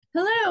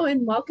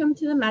And welcome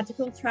to the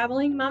Magical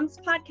Traveling Moms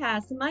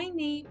podcast. My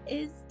name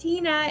is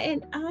Tina,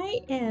 and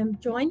I am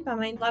joined by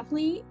my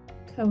lovely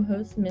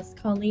co-host, Miss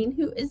Colleen,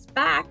 who is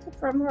back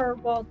from her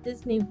Walt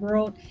Disney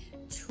World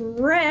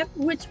trip,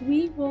 which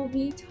we will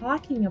be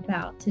talking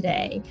about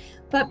today.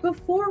 But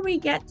before we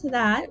get to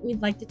that,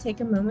 we'd like to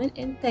take a moment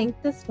and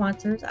thank the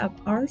sponsors of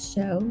our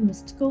show,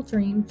 Mystical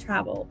Dream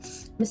Travel.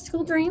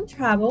 Mystical Dream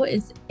Travel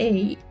is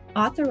a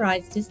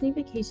authorized Disney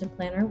vacation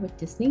planner with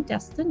Disney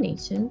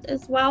destinations,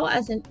 as well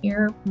as an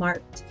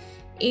earmarked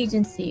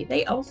agency.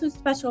 They also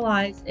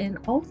specialize in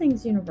all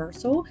things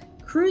Universal,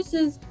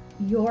 cruises,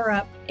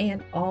 Europe,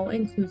 and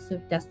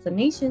all-inclusive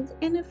destinations,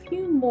 and a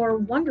few more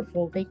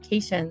wonderful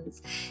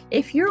vacations.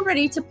 If you're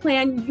ready to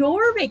plan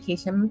your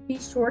vacation, be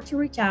sure to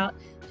reach out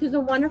to the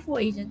wonderful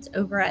agents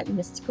over at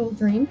Mystical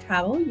Dream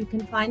Travel. You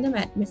can find them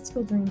at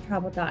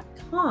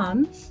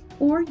mysticaldreamtravel.com,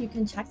 or you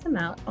can check them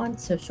out on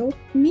social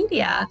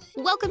media.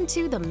 Welcome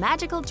to the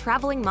Magical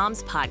Traveling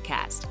Moms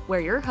podcast, where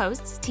your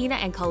hosts, Tina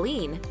and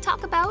Colleen,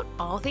 talk about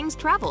all things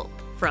travel.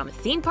 From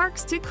theme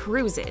parks to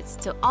cruises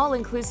to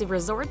all-inclusive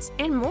resorts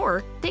and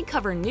more, they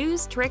cover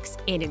news, tricks,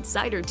 and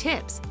insider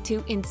tips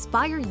to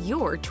inspire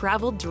your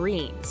travel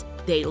dreams.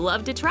 They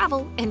love to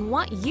travel and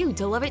want you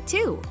to love it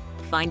too.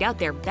 Find out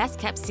their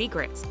best-kept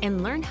secrets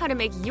and learn how to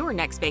make your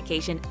next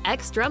vacation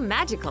extra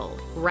magical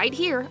right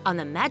here on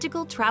the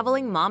Magical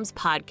Traveling Moms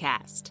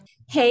podcast.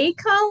 Hey,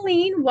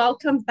 Colleen,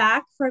 welcome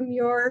back from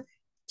your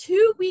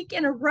 2-week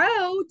in a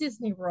row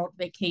Disney World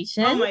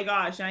vacation. Oh my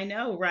gosh, I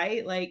know,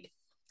 right? Like,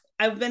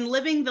 I've been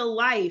living the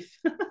life.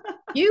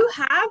 You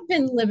have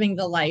been living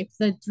the life,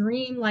 the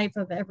dream life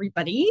of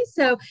everybody.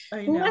 So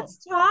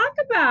let's talk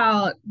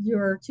about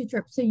your 2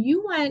 trips. So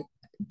you went,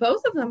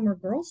 both of them were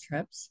girls'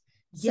 trips.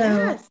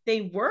 Yes,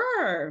 they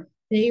were.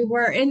 They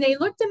were, and they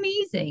looked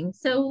amazing.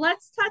 So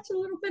let's touch a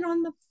little bit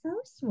on the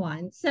first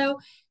one. So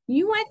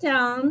you went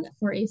down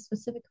for a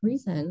specific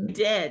reason. I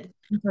did.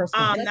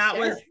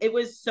 It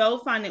was so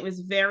fun. It was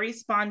very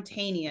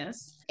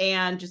spontaneous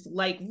and just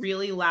like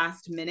really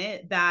last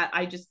minute that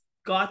I just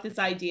got this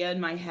idea in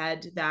my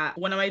head that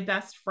one of my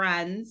best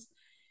friends,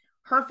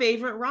 her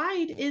favorite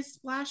ride is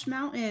Splash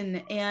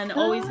Mountain, and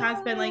always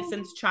has been, like,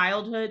 since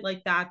childhood.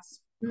 Like, that's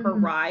her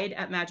ride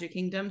at Magic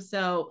Kingdom.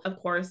 So of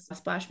course,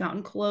 Splash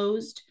Mountain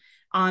closed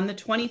on the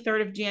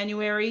 23rd of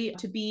January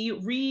to be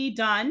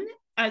redone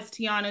as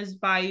Tiana's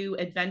Bayou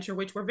Adventure,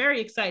 which we're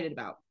very excited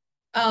about.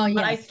 Oh, yeah.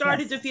 But I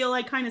started to feel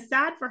like kind of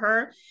sad for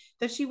her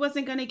that she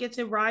wasn't going to get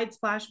to ride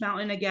Splash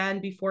Mountain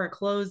again before it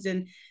closed.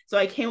 And so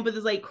I came up with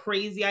this like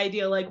crazy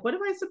idea, like, what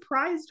if I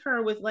surprised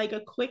her with like a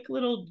quick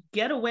little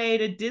getaway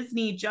to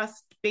Disney,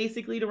 just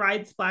basically to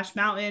ride Splash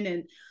Mountain?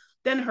 And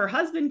then her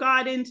husband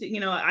got into,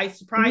 I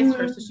surprised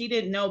her, so she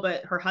didn't know,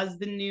 but her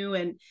husband knew,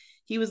 and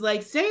he was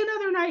like, stay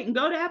another night and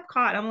go to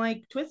Epcot. I'm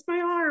like, twist my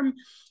arm.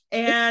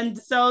 And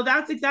so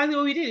that's exactly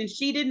what we did. And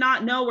she did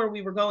not know where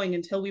we were going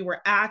until we were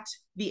at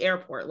the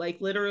airport, like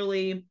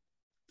literally in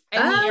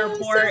the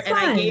airport. And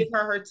I gave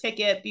her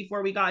ticket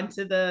before we got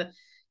into the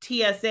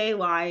TSA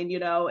line,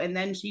 and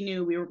then she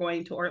knew we were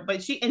going to,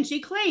 but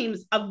she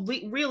claims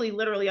really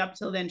literally up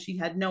till then, she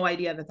had no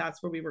idea that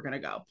that's where we were going to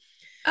go.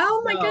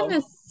 Oh my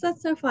goodness,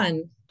 that's so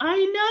fun.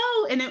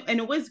 I know. And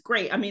it was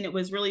great. I mean, it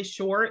was really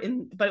short,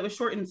 but it was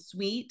short and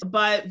sweet,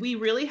 but we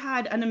really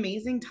had an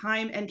amazing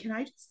time. And can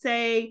I just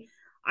say,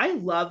 I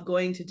love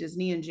going to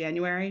Disney in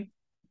January.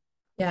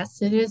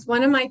 Yes, it is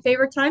one of my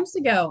favorite times to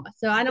go.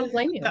 So I don't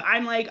blame you.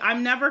 I'm like,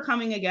 I'm never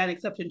coming again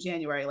except in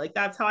January. Like,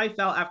 that's how I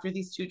felt after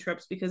these 2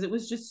 trips, because it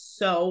was just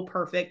so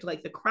perfect.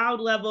 Like, the crowd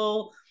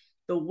level,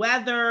 the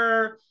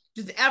weather,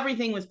 just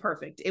everything was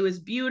perfect. It was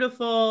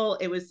beautiful.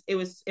 It was,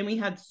 and we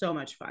had so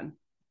much fun.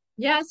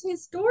 Yes,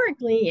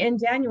 historically in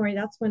January,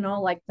 that's when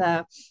all like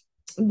the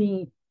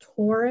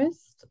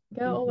tourists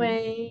go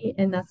away,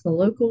 and that's the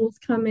locals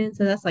come in.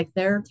 So that's like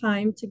their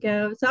time to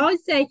go. So I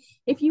always say,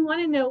 if you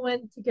want to know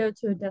when to go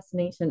to a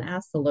destination,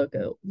 ask the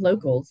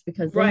locals,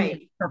 because they have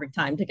the perfect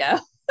time to go.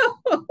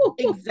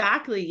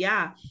 Exactly.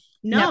 Yeah.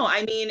 No,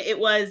 I mean, it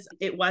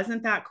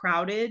wasn't that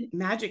crowded.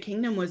 Magic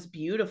Kingdom was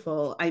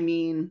beautiful. I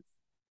mean,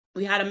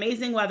 we had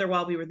amazing weather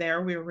while we were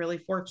there. We were really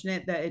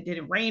fortunate that it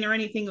didn't rain or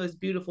anything. It was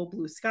beautiful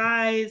blue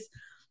skies.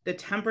 The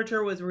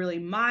temperature was really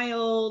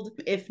mild,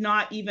 if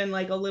not even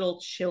like a little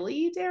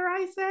chilly, dare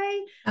I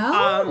say.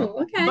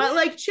 Okay. But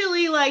like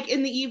chilly, like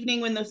in the evening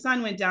when the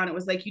sun went down, it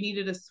was like you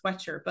needed a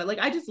sweatshirt. But like,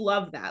 I just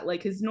love that.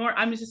 Like, because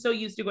I'm just so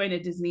used to going to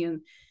Disney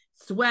and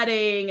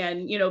sweating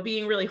and,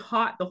 being really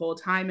hot the whole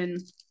time.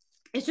 And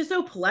it's just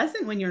so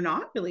pleasant when you're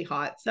not really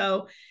hot.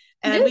 So,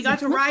 and we got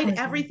to ride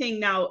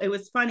everything. Now, it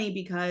was funny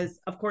because,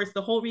 of course,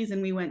 the whole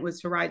reason we went was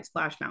to ride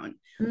Splash Mountain.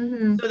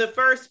 So the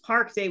first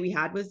park day we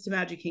had was to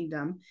Magic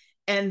Kingdom.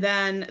 And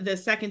then the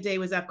second day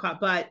was Epcot,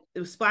 but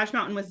Splash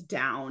Mountain was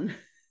down.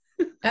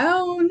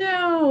 Oh,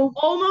 no.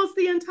 Almost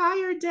the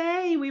entire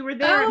day we were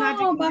there at Magic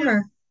Kingdom.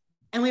 Bummer.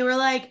 And we were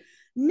like,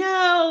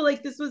 no,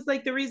 like, this was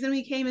like the reason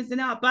we came is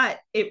not, but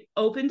it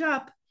opened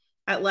up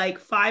at like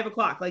 5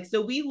 o'clock. Like,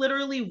 so we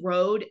literally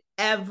rode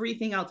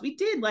everything else. We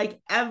did like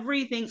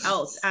everything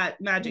else at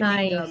Magic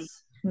Kingdom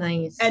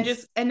Nice.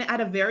 And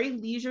at a very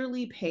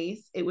leisurely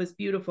pace. It was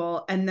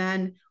beautiful. And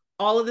then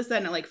all of a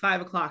sudden at like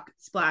 5 o'clock,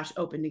 Splash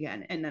opened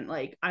again. And then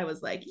like I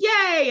was like,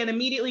 yay, and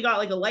immediately got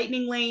like a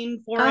lightning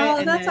lane for it. Oh,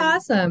 And that's then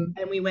awesome.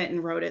 and we went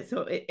and rode it.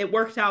 So it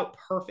worked out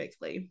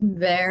perfectly.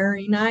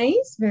 Very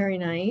nice. Very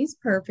nice.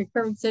 Perfect.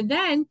 Perfect. So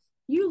then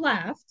you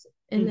left,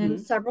 and then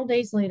Mhm. several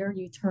days later,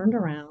 you turned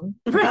around.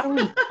 About a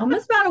week,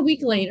 almost about a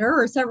week later,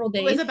 or several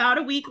It was days. about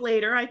a week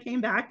later I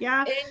came back.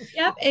 Yeah. And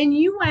yep, and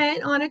you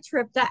went on a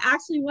trip that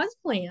actually was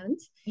planned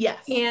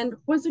Yes. and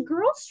was a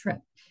girls'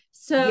 trip.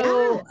 So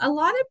Yes. a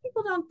lot of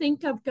people don't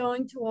think of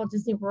going to Walt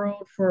Disney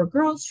World for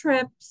girls'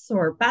 trips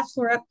or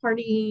bachelorette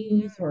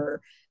parties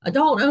or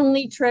adult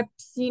only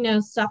trips,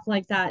 stuff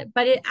like that.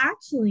 But it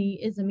actually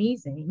is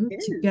amazing It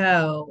to is.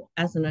 go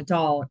as an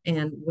adult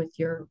and with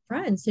your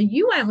friends. So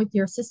you went with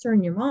your sister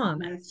and your mom,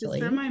 My sister and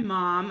actually. my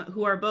mom,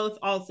 who are both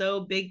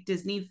also big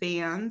Disney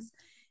fans.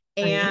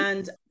 Right.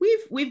 And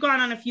we've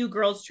gone on a few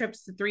girls'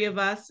 trips, the three of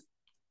us,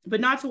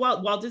 but not to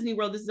Walt Disney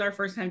World. This is our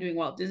first time doing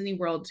Walt Disney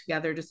World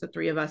together, just the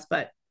three of us.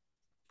 But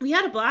we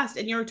had a blast.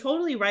 And you're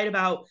totally right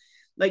about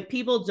like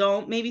people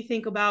don't maybe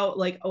think about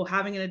like, oh,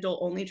 having an adult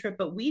only trip,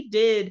 but we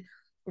did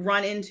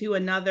run into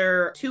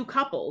another two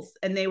couples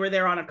and they were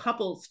there on a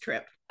couples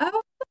trip.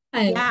 Oh,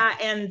 fun. Yeah,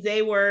 and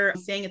they were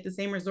staying at the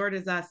same resort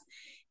as us.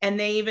 And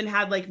they even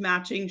had like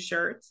matching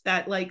shirts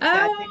that like said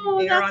they were Oh,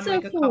 there that's on so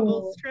like a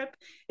couples cool. trip.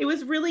 It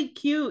was really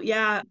cute.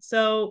 Yeah.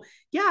 So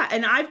yeah,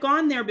 and I've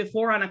gone there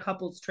before on a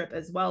couples trip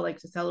as well, like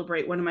to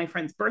celebrate one of my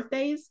friend's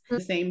birthdays. The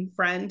same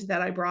friend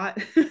that I brought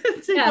to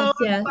go Yes, on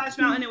yes. Splash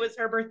Mountain. It was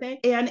her birthday.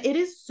 And it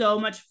is so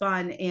much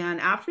fun. And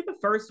after the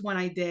first one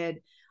I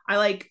did, I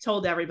like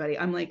told everybody,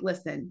 I'm like,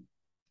 listen,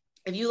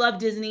 if you love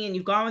Disney and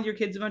you've gone with your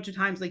kids a bunch of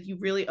times, like you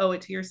really owe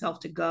it to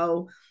yourself to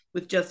go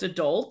with just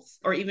adults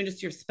or even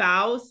just your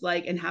spouse,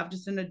 like, and have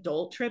just an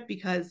adult trip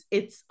because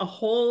it's a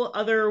whole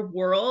other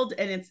world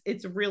and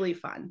it's really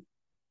fun.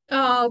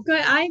 Oh,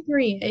 good. I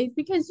agree.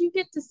 Because you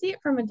get to see it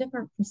from a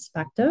different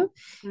perspective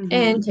and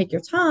Mm-hmm. take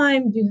your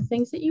time, do the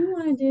things that you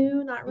want to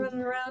do, not running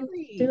around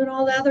Exactly. doing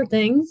all the other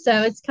things.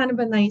 So it's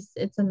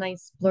a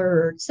nice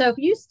blurred. So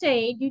you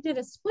did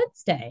a split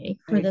stay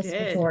for I this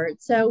did.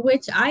 resort. So,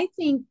 which I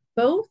think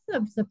both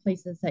of the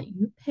places that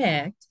you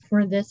picked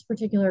for this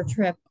particular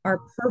trip are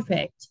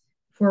perfect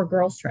for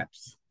girls'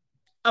 trips.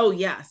 Oh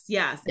yes,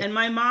 yes. Yeah. And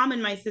my mom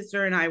and my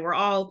sister and I we're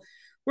all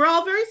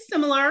very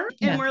similar and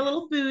Yeah. we're a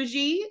little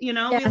bougie, we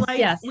Yes. like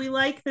Yes. we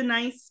like the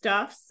nice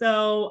stuff.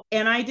 So,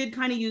 and I did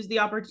kind of use the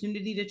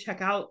opportunity to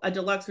check out a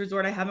deluxe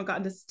resort I haven't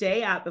gotten to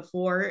stay at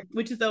before,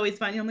 which is always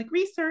fun. I'm like,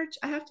 research,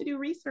 I have to do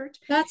research.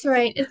 That's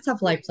right. It's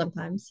tough life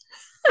sometimes.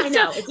 I So,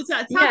 know it's a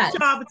tough yes,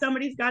 job, but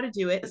somebody's got to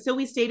do it. So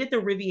we stayed at the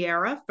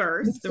Riviera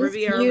first, which the is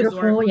Riviera Resort.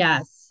 beautiful.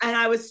 Yes. And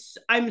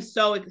I'm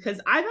so, because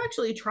I've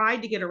actually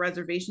tried to get a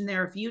reservation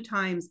there a few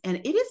times and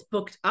it is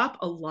booked up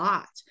a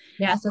lot.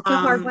 Yes, it's a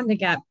hard Um, one to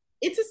get.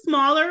 it's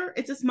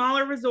a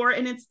smaller resort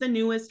and it's the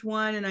newest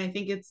one. And I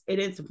think it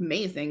is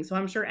amazing. So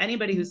I'm sure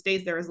anybody who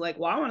stays there is like,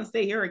 well, I want to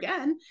stay here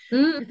again.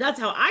 Mm, That's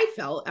how I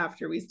felt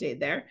after we stayed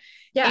there.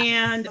 yes.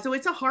 And so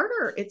it's a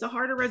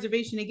harder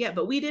reservation to get,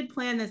 but we did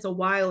plan this a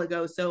while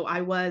ago. So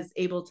I was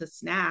able to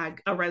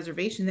snag a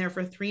reservation there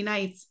for 3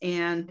 nights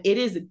and it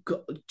is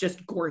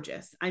just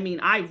gorgeous. I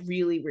mean, I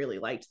really, really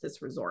liked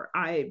this resort.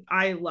 I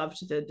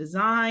loved the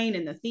design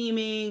and the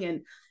theming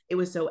and it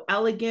was so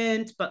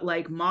elegant, but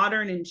like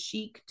modern and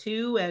chic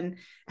too. And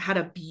had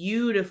a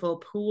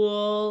beautiful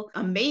pool,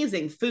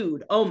 amazing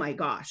food. Oh my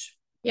gosh.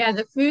 Yeah,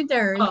 the food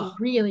there is Oh,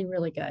 really,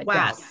 really good. wow.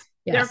 Yes.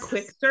 Their Yes.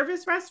 quick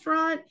service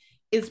restaurant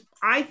is,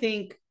 I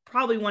think,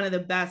 probably one of the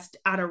best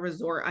at a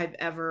resort I've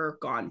ever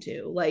gone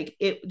to. Like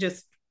it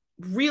just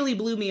really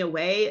blew me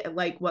away,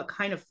 like what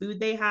kind of food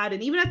they had.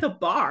 And even at the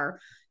bar,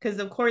 because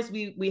of course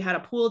we had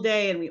a pool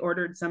day and we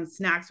ordered some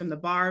snacks from the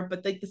bar,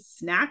 but like the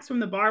snacks from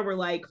the bar were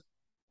like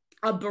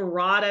a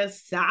burrata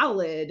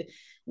salad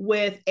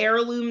with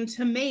heirloom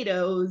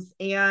tomatoes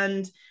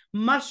and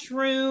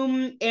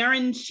mushroom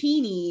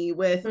arancini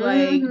with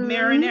like Hmm.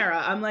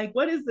 marinara. I'm like,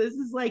 what is this?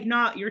 This is like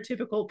not your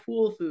typical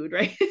pool food,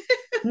 right?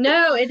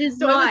 No, it is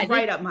So it was not.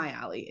 right up my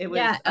alley. It was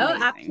Yeah. Oh,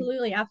 amazing.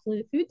 absolutely.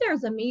 Absolutely. Food there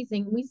is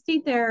amazing.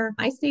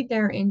 I stayed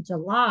there in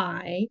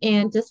July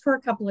and just for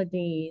a couple of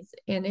days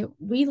and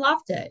we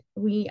loved it.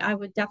 I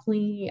would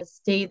definitely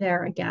stay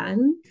there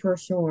again for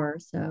sure.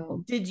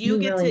 So Did you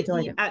we get really to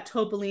enjoyed eat it. at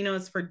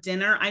Topolino's for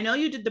dinner? I know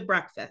you did the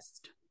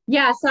breakfast.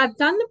 Yes, I've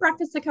done the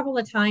breakfast a couple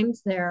of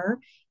times there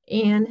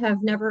and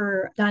have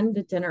never done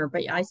the dinner,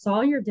 but I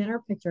saw your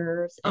dinner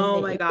pictures and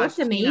Oh my it looked gosh,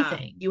 Tina,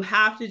 amazing. you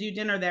have to do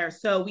dinner there.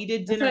 So we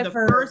did That's what dinner I've the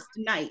heard. first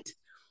night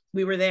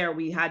we were there.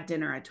 We had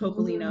dinner at Mhm.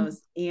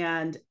 Topolino's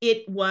and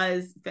it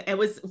was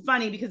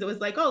funny because it was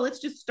like, oh, let's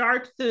just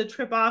start the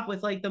trip off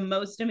with like the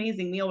most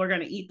amazing meal we're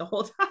going to eat the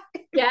whole time.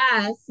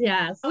 Yes,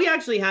 yes. We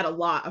actually had a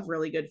lot of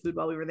really good food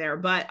while we were there,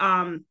 but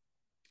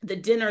the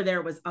dinner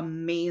there was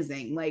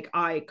amazing. Like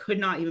I could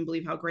not even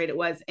believe how great it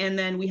was. And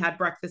then we had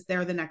breakfast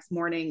there the next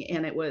morning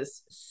and it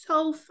was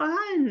so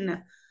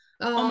fun.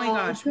 Oh my Oh,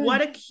 gosh, what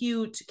good. a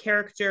cute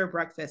character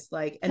breakfast,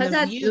 like, and Has the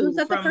that was view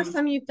that the first from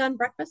time you've done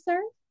breakfast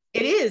there?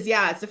 it is,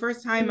 yeah. It's the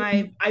first time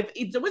Mm.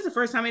 it was the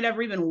first time I'd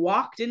ever even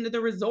walked into the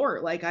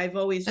resort. Like I've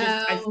always just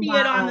I Oh see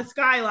it on the wow.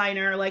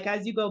 Skyliner, like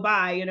as you go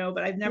by,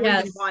 but I've never even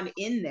Yes. gone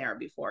in there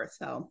before.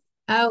 So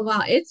Oh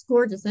wow, it's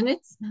gorgeous and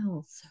it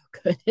smells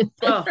so good in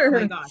oh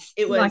my there. gosh,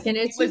 Like, and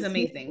it it's was just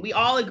amazing. We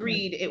all yeah.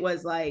 agreed it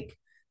was like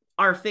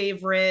our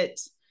favorite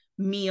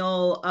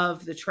meal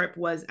of the trip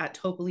was at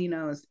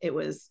Topolino's. It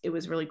was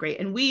really great.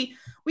 And we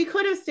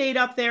could have stayed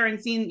up there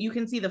and seen you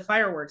can see the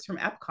fireworks from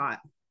Epcot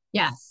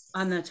Yes.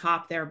 on the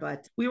top there,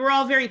 but we were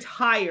all very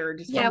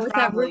tired Yeah, from with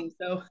traveling.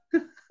 So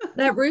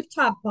that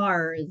rooftop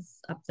bar is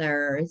up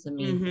there is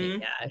amazing.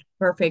 mm-hmm. Yeah,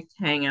 perfect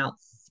hangout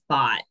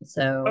spot. Oh,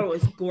 So, it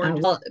was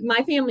gorgeous. well,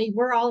 my family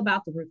we're all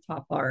about the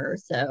rooftop bar.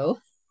 So,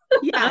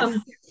 Yes.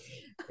 um,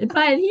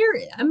 but here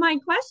my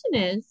question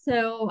is: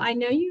 so I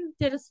know you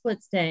did a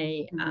split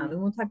stay, Mm-hmm.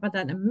 and we'll talk about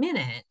that in a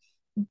minute.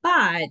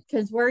 But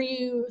because where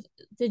you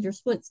did your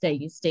split stay,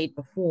 you stayed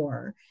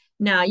before.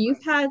 Now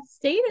you've had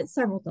stayed at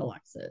several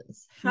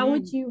deluxes. How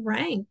would Mm. you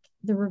rank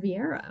the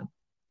Riviera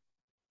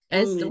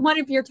as Ooh. one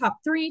of your top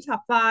three,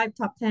 top five,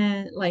 top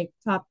 10, like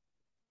top?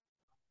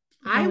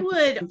 How I would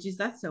would, geez,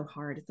 that's so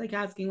hard. It's like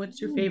asking what's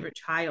your you? favorite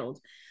child.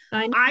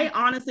 I know. I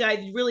honestly,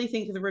 I really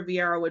think the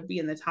Riviera would be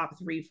in the top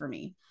three for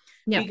me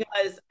Yep.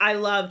 because I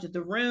loved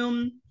the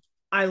room.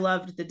 I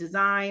loved the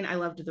design. I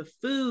loved the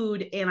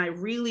food. And I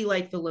really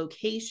like the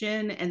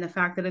location. And the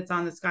fact that it's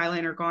on the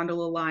Skyliner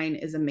gondola line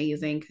is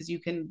amazing because you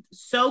can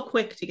so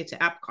quick to get to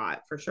Epcot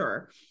for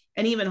sure.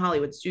 And even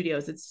Hollywood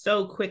Studios. It's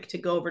so quick to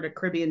go over to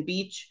Caribbean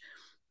Beach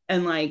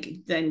and like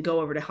then go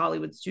over to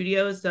Hollywood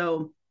Studios.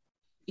 So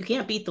you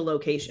can't beat the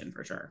location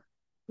for sure.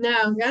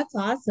 No, that's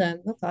awesome.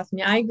 That's awesome.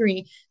 Yeah, I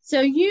agree.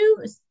 So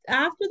you,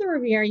 after the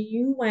Riviera,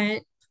 you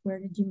went, where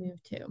did you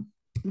move to?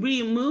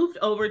 We moved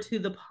over to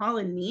the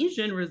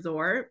Polynesian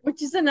Resort.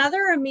 Which is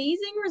another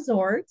amazing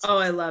resort. Oh,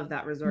 I love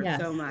that resort Yes,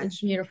 so it's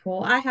much.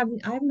 beautiful. I have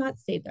not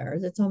stayed there.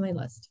 It's on my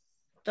list.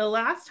 The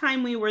last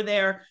time we were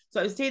there,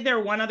 so I stayed there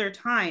one other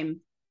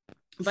time,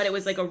 but it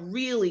was like a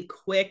really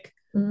quick,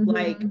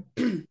 like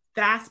Hmm.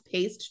 fast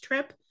paced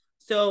trip.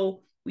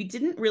 So we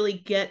didn't really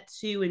get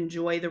to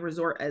enjoy the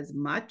resort as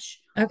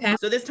much. Okay.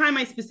 So this time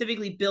I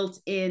specifically built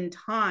in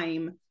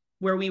time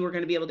where we were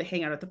going to be able to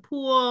hang out at the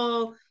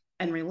pool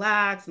and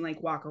relax and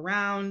like walk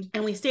around.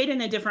 And we stayed in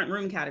a different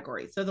room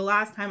category. So the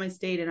last time I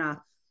stayed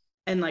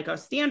in like a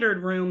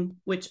standard room,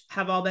 which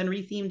have all been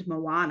rethemed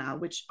Moana,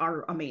 which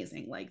are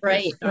amazing. Like they're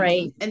Right, right.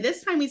 stunning. And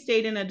this time we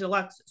stayed in a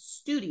deluxe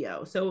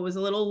studio. So it was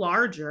a little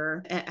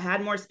larger. It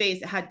had more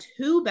space. It had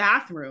two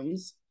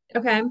bathrooms.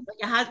 Okay. Like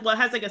it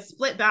has like a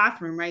split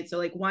bathroom, right? So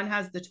like one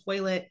has the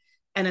toilet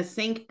and a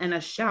sink and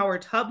a shower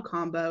tub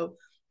combo.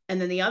 And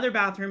then the other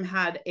bathroom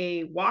had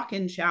a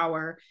walk-in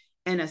shower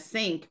and a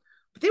sink.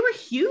 But they were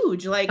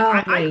huge. Like Oh,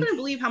 I couldn't nice.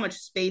 believe how much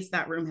space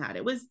that room had.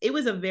 It was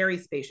a very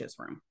spacious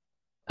room.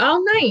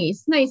 Oh,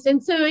 nice, nice.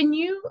 And so, and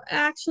you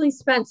actually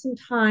spent some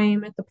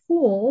time at the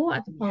pool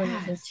at the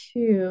Polynesian Yes.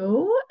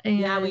 too.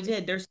 Yeah, we And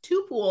did. There's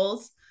two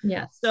pools.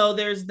 yes. So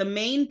there's the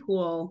main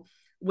pool,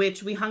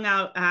 which we hung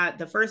out at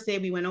the first day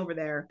we went over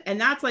there. And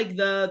that's like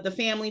the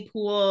family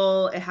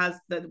pool. It has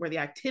the where the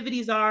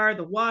activities are,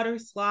 the water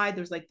slide.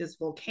 There's like this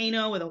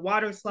volcano with a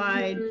water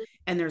slide, Mhm.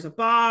 and there's a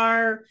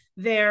bar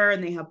there,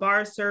 and they have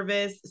bar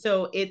service.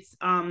 So it's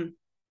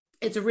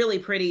really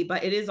pretty,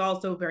 but it is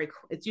also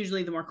it's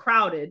usually the more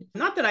crowded.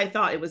 Not that I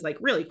thought it was like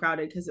really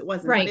crowded because it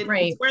wasn't, but Right, it's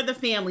right. where the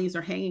families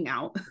are hanging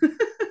out.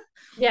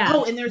 Oh,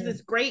 Yes. and there's Yeah.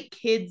 this great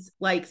kids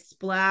like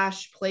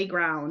splash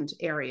playground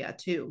area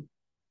too.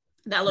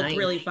 That looked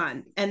really Nice.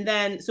 fun. And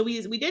then so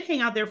we did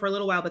hang out there for a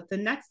little while, but the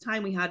next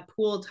time we had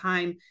pool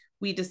time,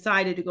 we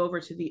decided to go over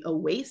to the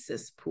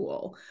Oasis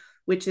pool,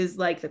 which is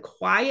like the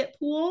quiet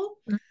pool.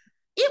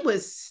 It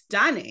was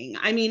stunning.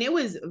 I mean, it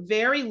was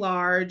very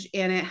large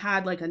and it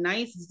had like a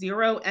nice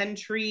zero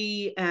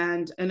entry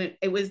and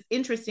it was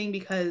interesting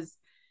because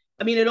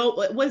I mean,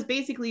 it was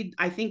basically,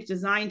 I think,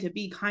 designed to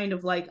be kind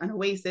of like an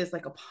oasis,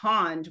 like a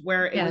pond,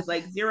 where it was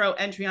like Yes. zero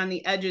entry on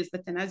the edges,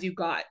 but then as you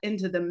got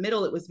into the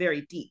middle, it was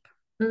very deep.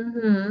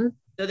 Mm-hmm.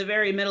 So the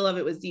very middle of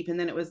it was deep, and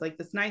then it was like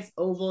this nice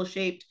oval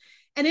shaped,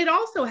 and it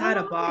also had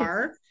a Oh, nice.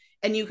 bar,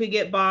 and you could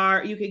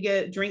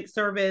get drink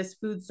service,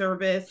 food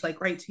service,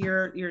 like right to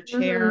your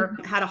chair.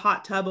 Mm-hmm. It had a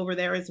hot tub over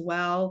there as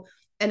well,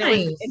 and it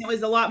Nice.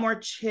 was a lot more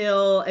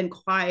chill and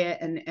quiet,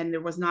 and there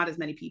was not as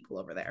many people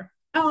over there.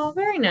 Oh,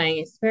 very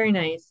nice. Very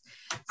nice.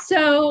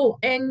 So,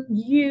 and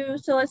you,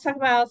 so let's talk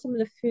about some of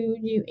the food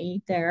you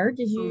ate there.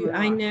 Did Oh you,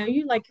 my I gosh. know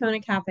you like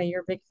Kona Cafe.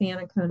 You're a big fan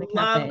of Kona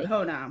Love Cafe,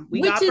 Kona.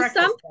 We which got is some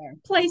breakfast there.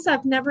 place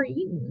I've never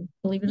eaten,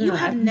 believe it or You not.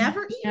 have I've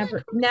never eaten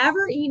it?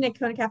 never eaten at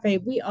Kona Cafe.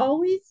 We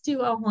always do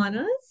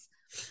Ohana's.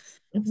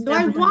 I've So I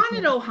never done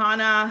wanted Kona.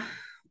 Ohana,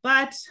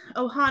 but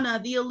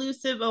Ohana, the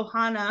elusive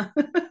Ohana.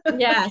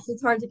 Yes,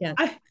 it's hard to get.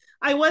 I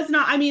I was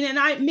not, I mean, and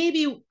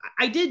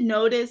I did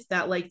notice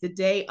that like the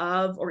day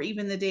of or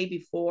even the day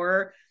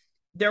before,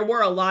 there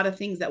were a lot of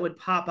things that would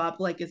pop up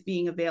like as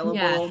being available.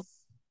 Yes.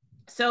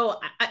 So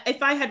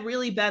if I had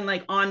really been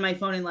like on my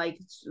phone and like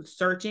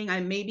searching,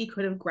 I maybe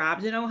could have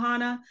grabbed an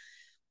Ohana.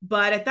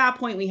 But at that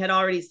point, we had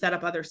already set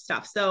up other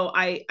stuff. So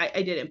I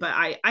didn't. But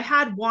I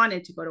had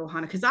wanted to go to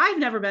Ohana because I've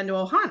never been to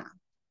Ohana.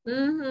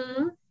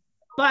 Mm-hmm.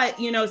 But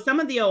you know, some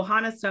of the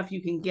Ohana stuff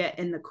you can get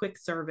in the quick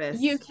service.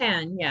 You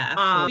can,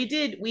 yeah.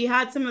 We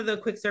had some of the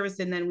quick service,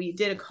 and then we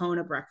did a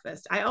Kona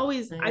breakfast.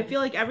 I feel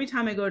like every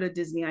time I go to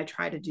Disney, I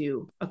try to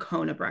do a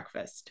Kona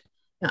breakfast.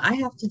 No, I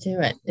have to do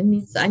it.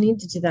 I need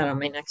to do that on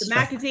my next The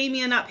trip.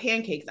 macadamia nut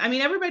pancakes. I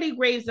mean, everybody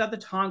raves about the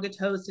Tonga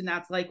toast, and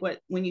that's like what,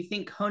 when you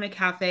think Kona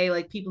Cafe,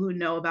 like people who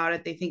know about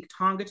it, they think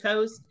Tonga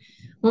toast.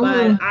 Mm-hmm.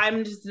 But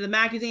I'm just the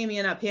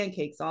macadamia nut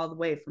pancakes all the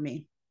way for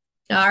me.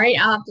 All right,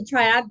 I'll have to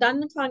try. I've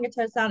done the Tonga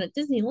toast out at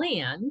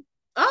Disneyland.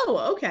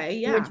 Oh, okay.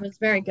 Yeah. Which was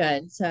very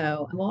good.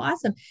 So, well,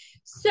 awesome.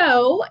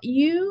 So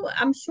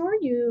I'm sure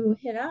you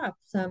hit up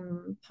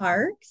some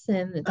parks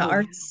and the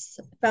arts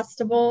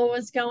festival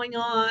was going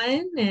on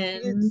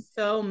and it's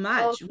so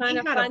much. We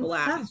had a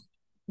blast. Stuff.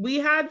 We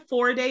had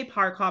 4-day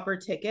park hopper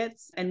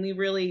tickets and we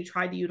really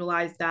tried to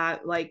utilize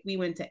that. Like we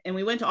went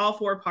to all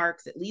 4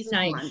 parks at least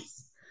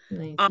once.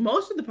 Nice.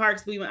 Most of the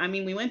parks we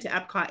went to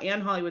Epcot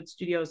and Hollywood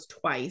Studios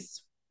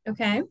twice.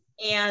 Okay.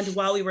 And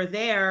while we were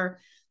there,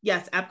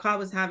 yes, Epcot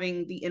was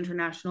having the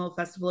International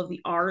Festival of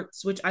the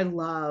Arts, which I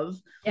love.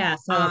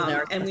 Yes,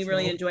 and we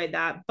really enjoyed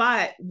that.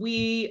 But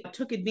we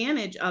took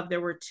advantage of,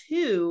 there were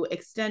 2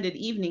 extended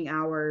evening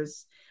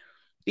hours,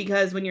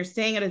 because when you're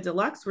staying at a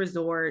deluxe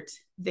resort,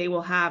 they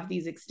will have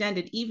these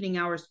extended evening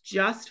hours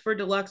just for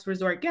deluxe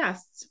resort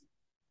guests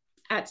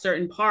at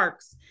certain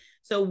parks.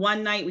 So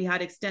one night we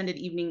had extended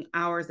evening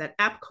hours at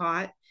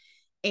Epcot,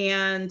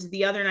 and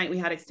the other night we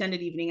had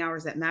extended evening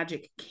hours at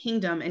Magic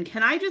Kingdom. And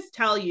can I just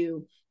tell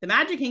you, the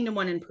Magic Kingdom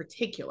one in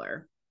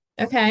particular,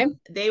 okay,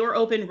 they were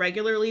open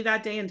regularly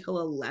that day until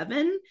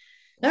 11.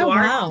 So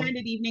our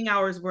extended evening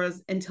hours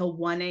was until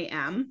 1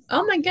 a.m.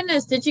 Oh my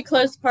goodness. Did you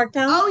close the park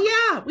down? Oh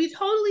yeah. We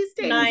totally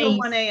stayed until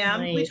 1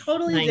 a.m. We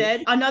totally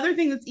did. Another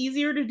thing that's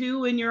easier to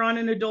do when you're on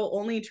an adult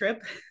only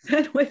trip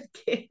than with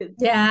kids.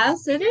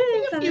 Yes, it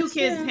is. A few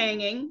kids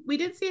hanging. We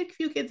did see a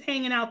few kids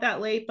hanging out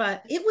that late,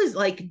 but it was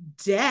like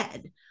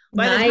dead.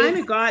 By the time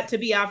it got to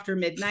be after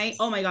midnight,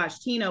 oh my gosh,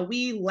 Tina,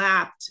 we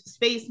lapped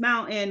Space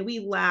Mountain.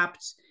 We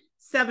lapped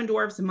Seven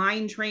Dwarfs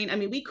Mine Train. I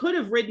mean, we could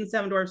have ridden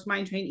Seven Dwarfs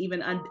Mine Train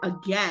even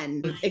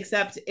again,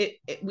 except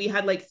we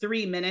had like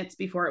 3 minutes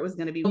before it was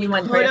going to be. We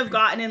could have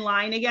gotten in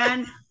line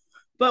again,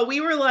 but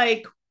we were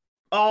like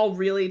all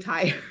really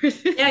tired.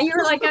 Yeah, you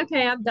were like,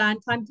 okay, I'm done.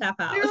 Time to tap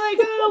out. You're like,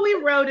 oh,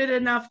 we rode it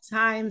enough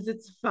times.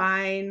 It's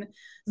fine.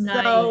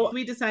 Nice. So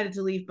we decided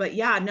to leave. But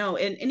yeah, no.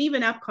 And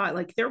even Epcot,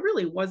 like there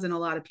really wasn't a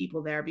lot of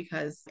people there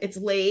because it's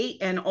late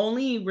and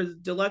only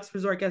deluxe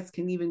resort guests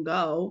can even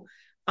go.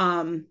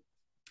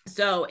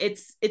 So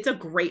it's a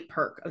great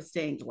perk of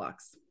staying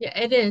deluxe. Yeah,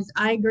 it is.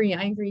 I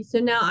agree. So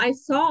now I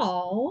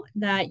saw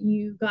that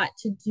you got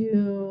to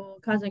do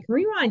Cosmic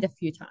Rewind a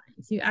few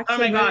times. You actually, oh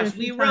my gosh,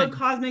 we rode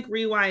Cosmic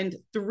Rewind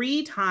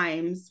 3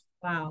 times.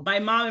 Wow. My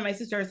mom and my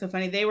sister are so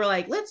funny. They were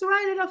like, let's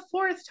ride it a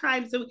 4th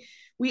time. So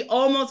we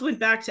almost went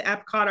back to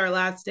Epcot our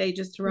last day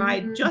just to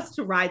ride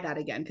that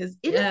again, because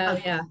it is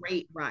a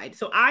great ride.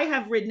 So I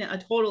have ridden it a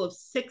total of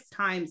 6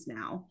 times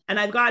now, and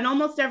I've gotten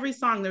almost every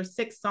song. There's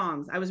 6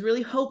 songs. I was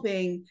really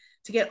hoping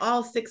to get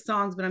all 6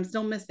 songs, but I'm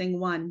still missing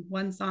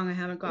one song I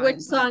haven't gotten.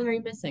 Which song are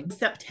you missing?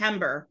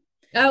 September.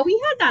 Oh, we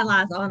had that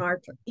last on our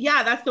trip.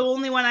 Yeah, that's the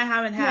only one I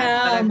haven't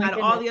had. But I've had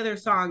all the other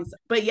songs.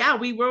 But yeah,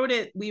 we rode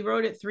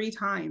it 3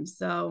 times.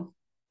 So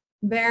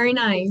very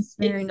nice.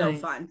 Very it's nice.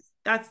 So fun.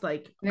 That's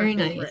like very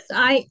nice.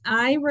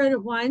 I rode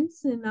it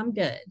once and I'm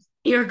good.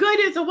 You're good.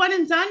 It's a one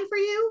and done for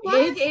you? What?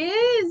 It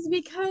is,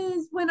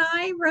 because when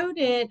I rode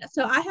it,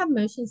 so I have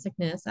motion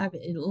sickness. I have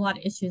a lot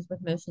of issues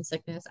with motion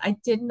sickness. I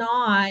did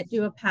not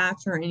do a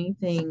patch or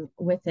anything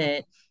with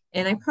it.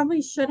 And I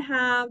probably should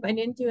have. I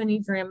didn't do any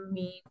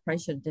Dramamine. Probably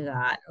should have did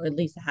that, or at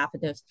least a half a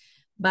dose.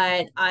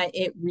 But I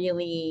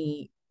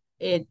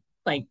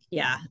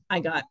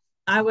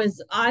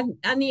was on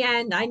the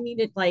end. I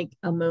needed like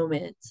a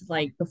moment,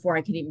 like before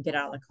I could even get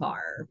out of the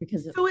car,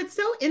 because so it's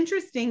so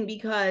interesting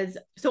because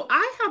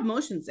I have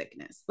motion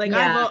sickness. Like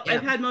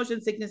I've had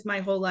motion sickness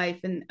my whole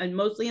life, and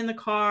mostly in the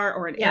car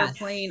or an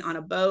airplane, on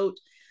a boat.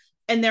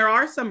 And there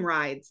are some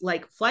rides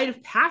like Flight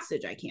of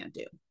Passage I can't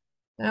do.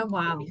 Oh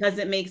wow! Because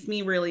it makes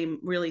me really,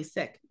 really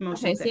sick.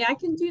 Okay, see, I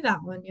can do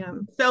that one. Yeah.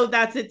 So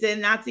that's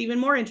even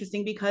more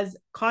interesting because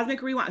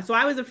Cosmic Rewind. So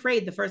I was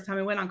afraid the first time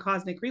I went on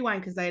Cosmic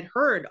Rewind, because I had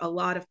heard a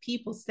lot of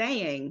people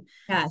saying,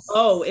 "Yes,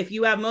 oh, if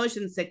you have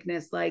motion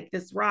sickness, like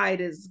this ride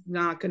is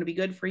not going to be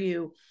good for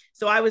you."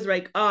 So I was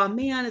like, oh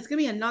man, it's gonna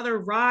be another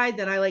ride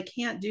that I like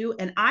can't do,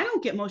 and I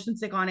don't get motion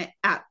sick on it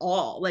at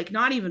all, like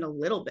not even a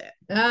little bit.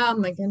 Oh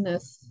my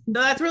goodness!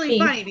 So that's really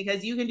funny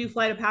because you can do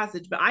Flight of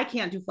Passage, but I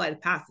can't do Flight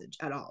of Passage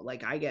at all.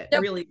 Like I get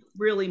really,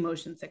 really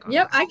motion sick on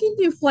it. I can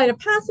do Flight of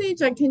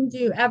Passage. I can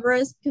do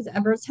Everest, because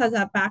Everest has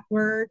that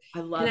backward. I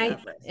love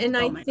Everest. And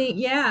I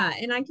think,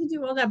 and I can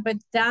do all that, but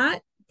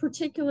that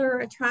particular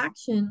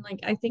attraction, like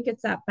I think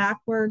it's that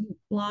backward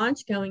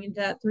launch going into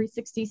that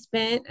 360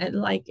 spin, and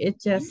like it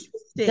just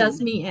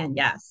does Interesting. me in.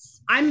 Yes.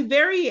 I'm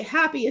very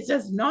happy it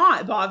does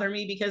not bother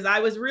me because I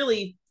was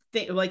really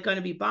like going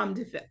to be bummed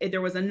if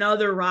there was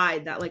another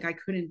ride that like I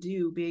couldn't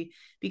do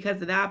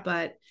because of that.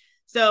 But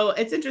so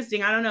it's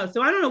interesting. I don't know.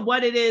 So I don't know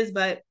what it is,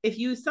 but if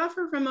you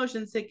suffer from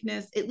motion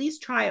sickness, at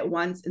least try it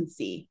once and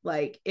see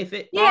like if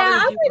it Yeah,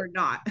 bothers you or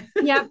not.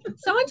 yeah.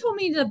 Someone told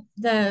me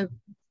the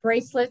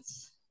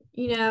bracelets,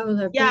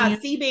 the Yeah,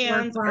 bands C work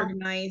bands are well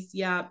nice.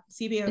 Yeah,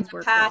 C and bands the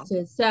work well.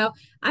 patches. So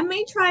I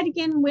may try it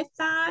again with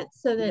that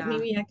so that Yeah.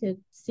 maybe I could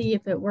see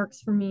if it works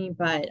for me.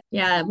 But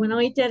yeah, when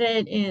I did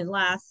it in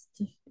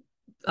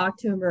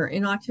October,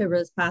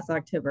 this past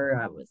October,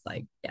 I was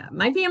like, yeah,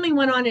 my family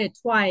went on it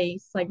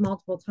twice, like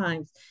multiple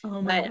times,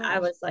 Oh my but I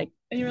gosh. was like,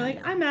 And you're yeah, like,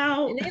 no. I'm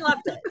out. And they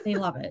loved it. They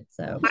love it.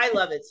 So, I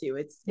love it too.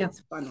 yep. It's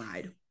a fun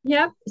ride.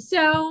 Yep.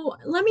 So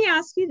let me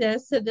ask you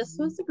this. So this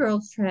was the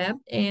girls' trip.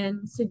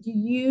 And so do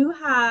you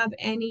have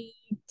any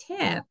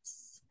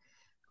tips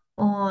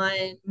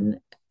on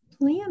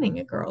planning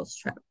a girls'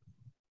 trip?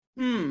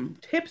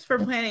 Tips for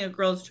planning a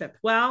girls' trip.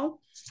 Well,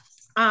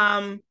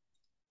 um,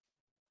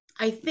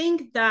 I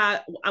think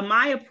that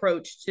my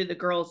approach to the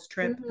girls'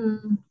 trip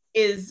Mm-hmm.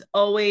 is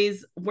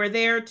always we're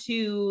there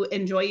to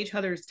enjoy each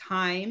other's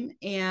time,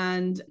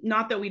 and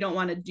not that we don't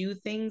want to do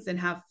things and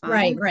have fun,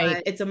 Right.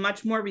 but it's a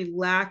much more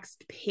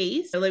relaxed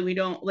pace. Like we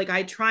don't like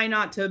I try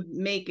not to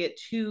make it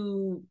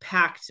too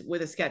packed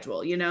with a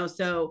schedule,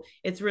 so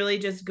it's really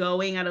just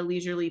going at a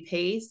leisurely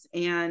pace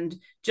and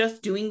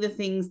just doing the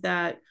things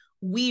that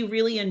we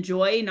really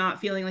enjoy,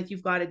 not feeling like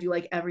you've got to do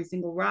like every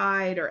single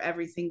ride or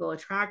every single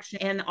attraction,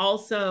 and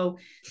also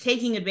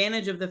taking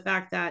advantage of the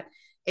fact that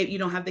if you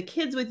don't have the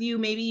kids with you,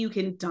 maybe you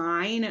can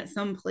dine at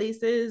some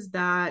places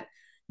that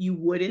you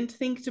wouldn't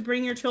think to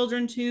bring your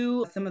children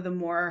to. Some of the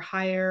more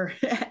higher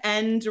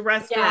end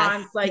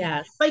restaurants,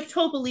 Yes. like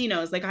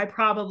Topolino's. Like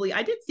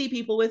I did see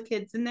people with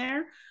kids in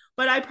there,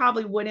 but I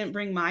probably wouldn't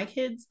bring my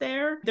kids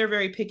there. They're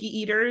very picky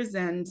eaters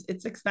and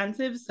it's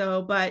expensive.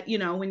 So, but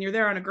when you're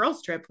there on a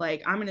girls' trip,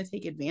 like I'm going to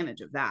take advantage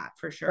of that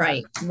for sure.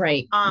 Right.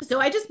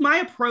 So my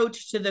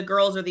approach to the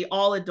girls or the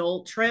all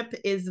adult trip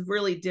is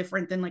really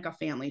different than like a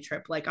family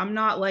trip. Like I'm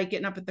not like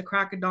getting up at the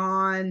crack of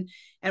dawn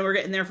and we're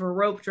getting there for a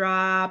rope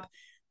drop,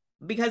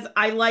 because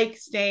I like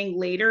staying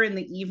later in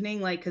the evening,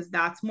 like, because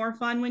that's more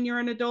fun when you're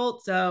an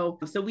adult. So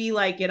we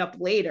like get up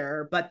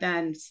later, but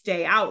then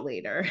stay out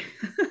later.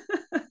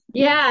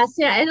 Yes,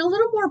 yeah, and a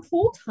little more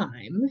pool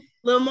time. A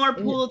little more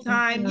pool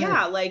time. Yeah,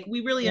 Yeah, like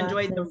we really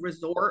enjoyed the relaxing.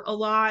 resort a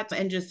lot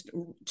and just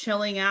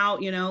chilling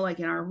out, like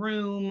in our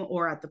room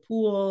or at the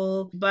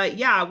pool. But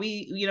yeah,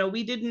 we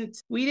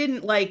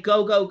didn't like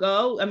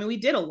go. I mean, we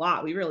did a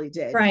lot. We really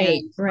did. Right,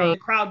 And right. the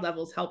crowd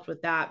levels helped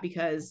with that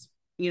because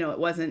it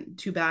wasn't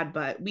too bad,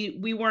 but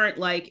we weren't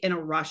like in a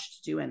rush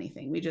to do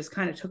anything. We just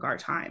kind of took our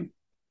time.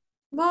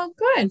 Well,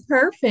 good.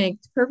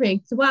 Perfect.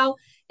 Well,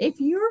 if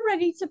you're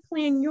ready to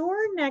plan your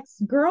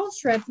next girls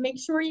trip, make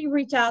sure you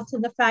reach out to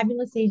the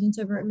fabulous agents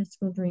over at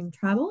Mystical Dream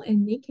Travel,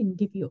 and they can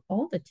give you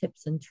all the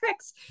tips and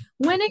tricks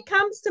when it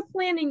comes to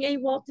planning a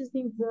Walt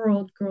Disney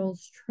World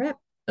girls trip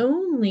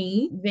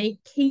only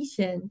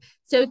vacation.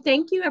 So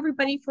thank you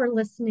everybody for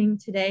listening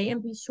today,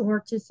 and be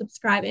sure to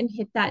subscribe and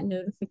hit that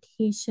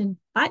notification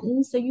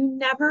button so you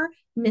never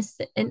miss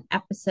an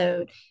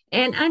episode.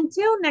 And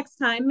until next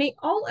time, may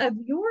all of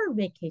your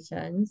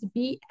vacations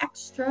be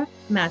extra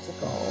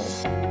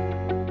magical.